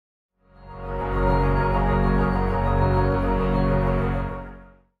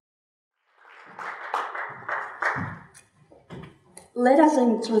let us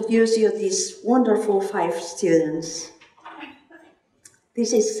introduce you these wonderful 5 students.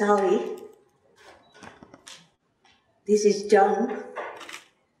 This is Sally. This is John.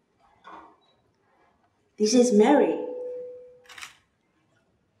 This is Mary.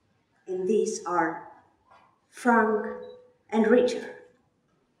 And these are Frank and Richard.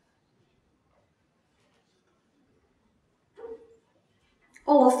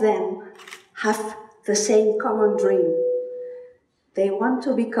 All of them have the same common dream. They want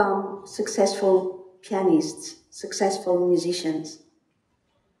to become successful pianists, successful musicians.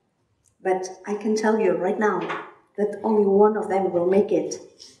 But I can tell you right now that only one of them will make it,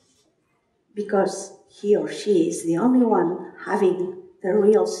 because he or she is the only one having the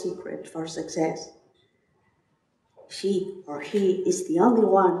real secret for success. She or he is the only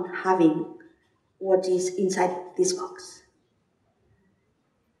one having what is inside this box.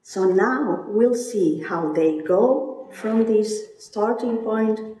 So now we'll see how they go from this starting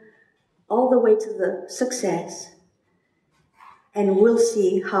point all the way to the success, and we'll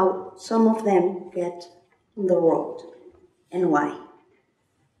see how some of them get on the road and why.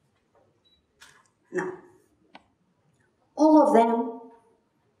 Now, all of them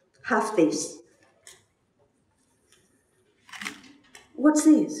have this. What's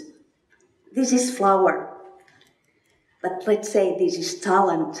this? This is flour. But let's say this is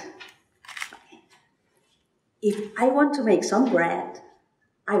talent. If I want to make some bread,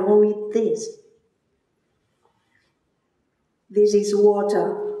 I will need this. This is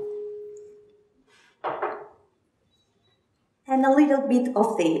water. And a little bit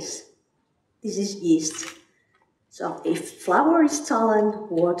of this. This is yeast. So if flour is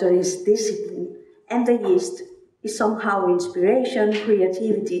talent, water is discipline, and the yeast is somehow inspiration,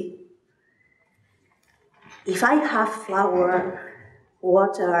 creativity. If I have flour,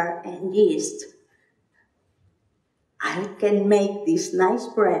 water, and yeast, I can make this nice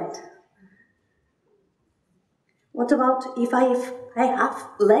bread. What about if I have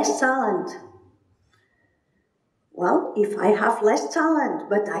less talent? Well, if I have less talent,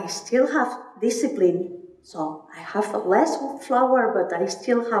 but I still have discipline, so I have less flour, but I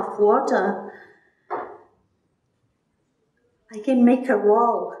still have water, I can make a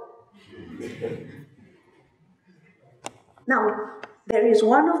roll. Now, there is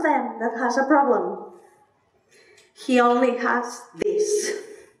one of them that has a problem. He only has this.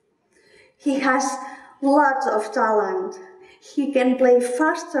 He has lots of talent. He can play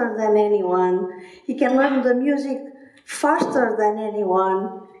faster than anyone. He can learn the music faster than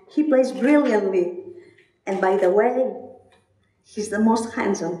anyone. He plays brilliantly. And by the way, he's the most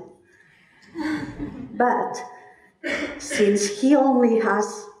handsome. But since he only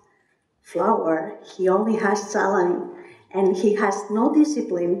has flour, he only has talent, and he has no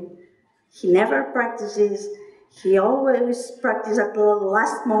discipline, he never practices, he always practices at the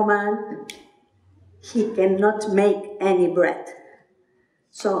last moment, he cannot make any bread.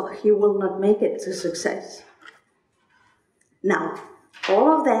 So he will not make it to success. Now, all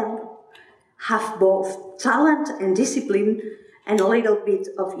of them have both talent and discipline and a little bit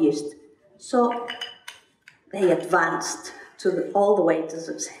of yeast. So they advanced all the way to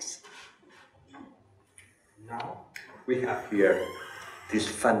success. Now we have here this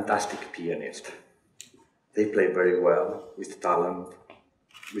fantastic pianist. They play very well, with talent,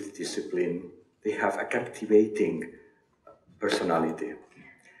 with discipline. They have a captivating personality.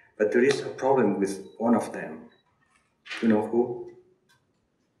 But there is a problem with one of them. You know who?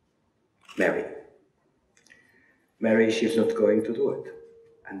 Mary. Mary, she's not going to do it.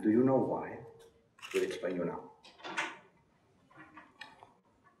 And do you know why? We'll explain you now.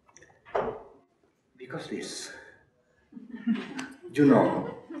 Because this. You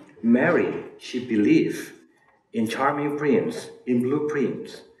know, Mary, she believes in charming prince, in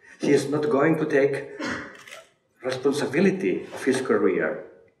blueprints. She is not going to take responsibility of his career.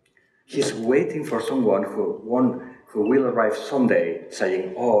 He's waiting for someone who will arrive someday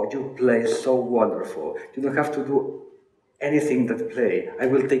saying, "Oh, you play so wonderful. You don't have to do anything that play. I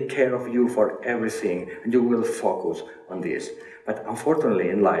will take care of you for everything, and you will focus on this." But unfortunately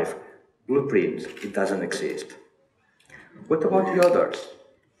in life, blueprints, it doesn't exist. What about the others?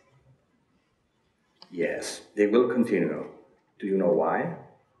 Yes, they will continue. Do you know why?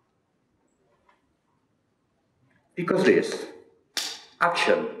 Because this,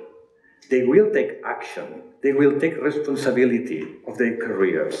 action. They will take action. They will take responsibility of their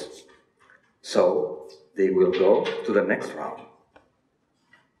careers. So, they will go to the next round.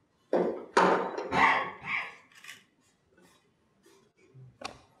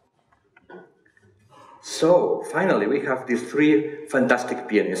 So, finally, we have these 3 fantastic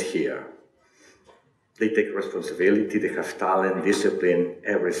pianists here. They take responsibility, they have talent, discipline,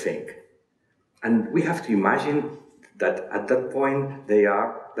 everything. And we have to imagine that at that point they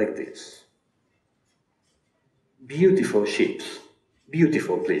are like this. Beautiful ships.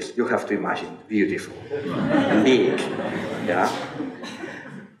 Beautiful, please. You have to imagine. Beautiful. Big. Yeah?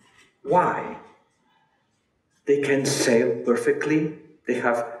 Why? They can sail perfectly. They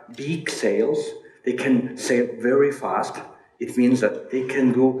have big sails. They can sail very fast. It means that they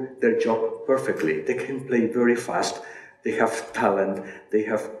can do their job perfectly. They can play very fast. They have talent. They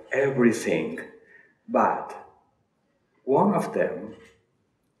have everything. But one of them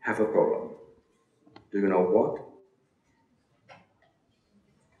have a problem. Do you know what?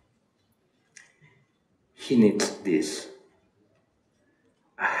 He needs this.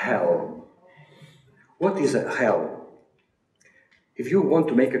 A helm. What is a helm? If you want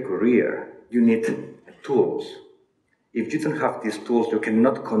to make a career, you need tools. If you don't have these tools, you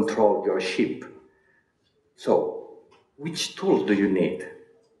cannot control your ship. So, which tools do you need?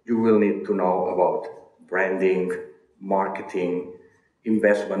 You will need to know about branding, marketing,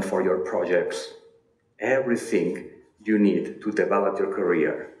 investment for your projects, everything you need to develop your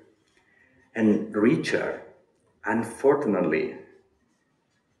career. And Richard, unfortunately,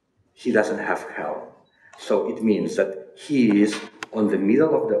 he doesn't have help. So it means that he is on the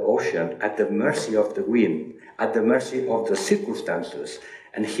middle of the ocean at the mercy of the wind, at the mercy of the circumstances,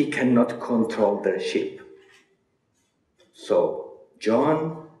 and he cannot control their ship. So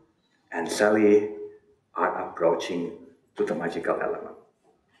John and Sally are approaching to the magical element.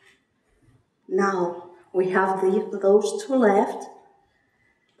 Now we have those two left,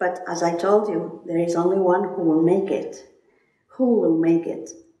 but as I told you, there is only one who will make it. Who will make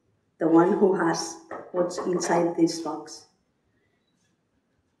it? The one who has what's inside this box.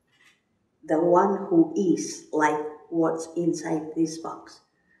 The one who is like what's inside this box.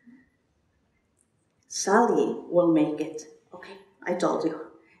 Sally will make it. Okay, I told you.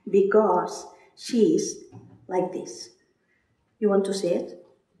 Because she's like this. You want to see it?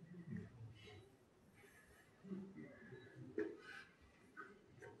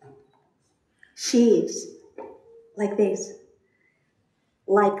 She is like this.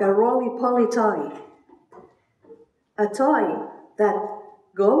 Like a roly-poly toy. A toy that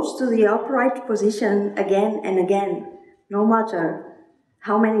goes to the upright position again and again, no matter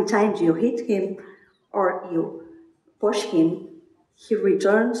how many times you hit him or you push him, he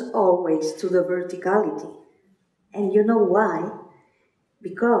returns always to the verticality. And you know why?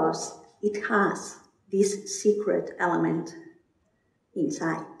 Because it has this secret element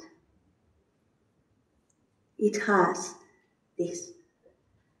inside. It has this.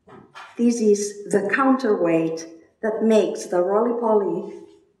 This is the counterweight that makes the roly-poly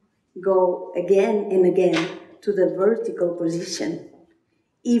go again and again to the vertical position.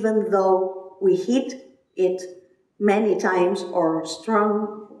 Even though we hit it many times or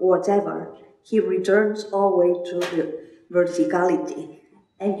strong, whatever, he returns always to the verticality.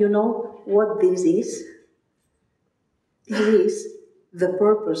 And you know what this is? This is the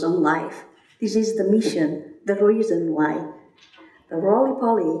purpose of life. This is the mission, the reason why. The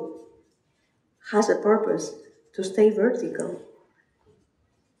roly-poly has a purpose to stay vertical.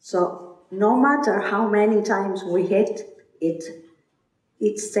 So no matter how many times we hit it,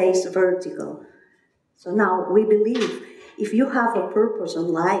 it stays vertical. So now we believe if you have a purpose in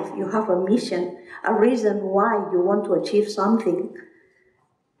life, you have a mission, a reason why you want to achieve something,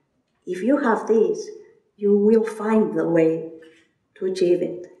 if you have this, you will find the way to achieve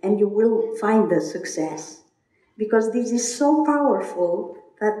it and you will find the success. Because this is so powerful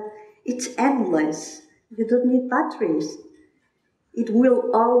that it's endless. You don't need batteries. It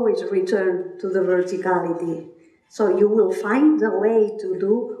will always return to the verticality. So you will find a way to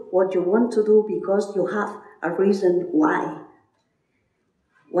do what you want to do because you have a reason why.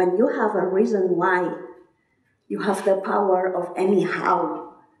 When you have a reason why, you have the power of any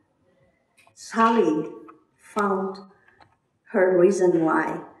how. Sally found her reason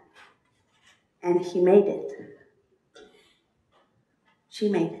why, and he made it. She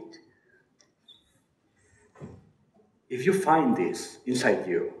made it. If you find this inside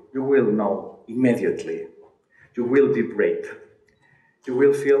you, you will know immediately. You will vibrate. You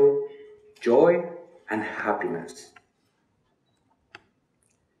will feel joy and happiness.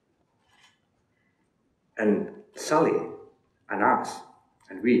 And Sally and us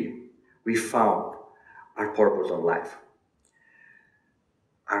and we found our purpose in life,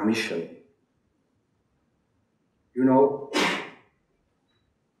 our mission. You know,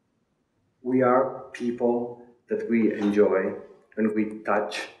 we are people that we enjoy when we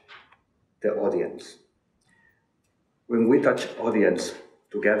touch the audience. When we touch audience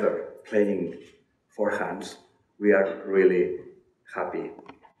together, playing four hands, we are really happy.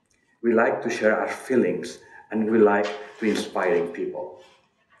 We like to share our feelings, and we like to inspire people.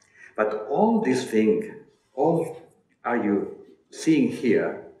 But all these things, all are you seeing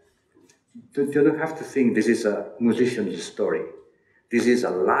here, you don't have to think this is a musician's story. This is a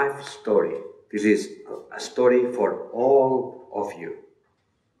life story. This is a story for all of you.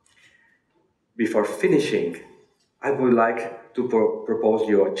 Before finishing, I would like to propose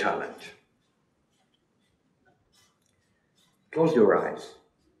you a challenge. Close your eyes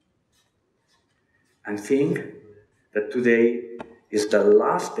and think that today is the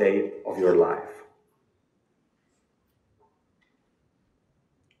last day of your life.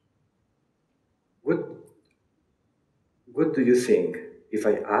 What do you think if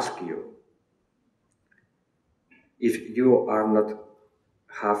I ask you if you are not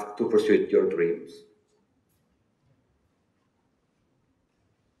have to pursue your dreams?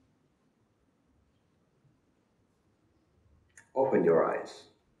 Open your eyes.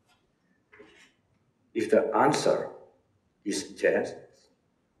 If the answer is yes,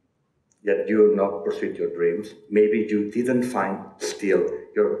 that you not pursued your dreams, maybe you didn't find still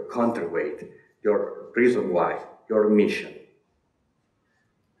your counterweight, your reason why, your mission.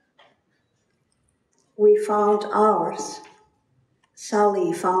 We found ours.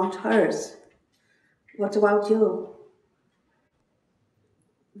 Sally found hers. What about you?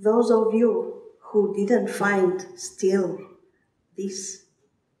 Those of you who didn't find still this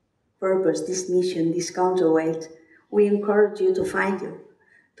purpose, this mission, this counterweight, we encourage you to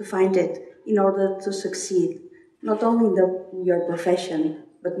find it in order to succeed, not only in your profession,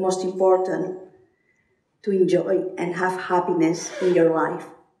 but most important, to enjoy and have happiness in your life.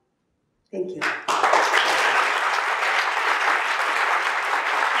 Thank you.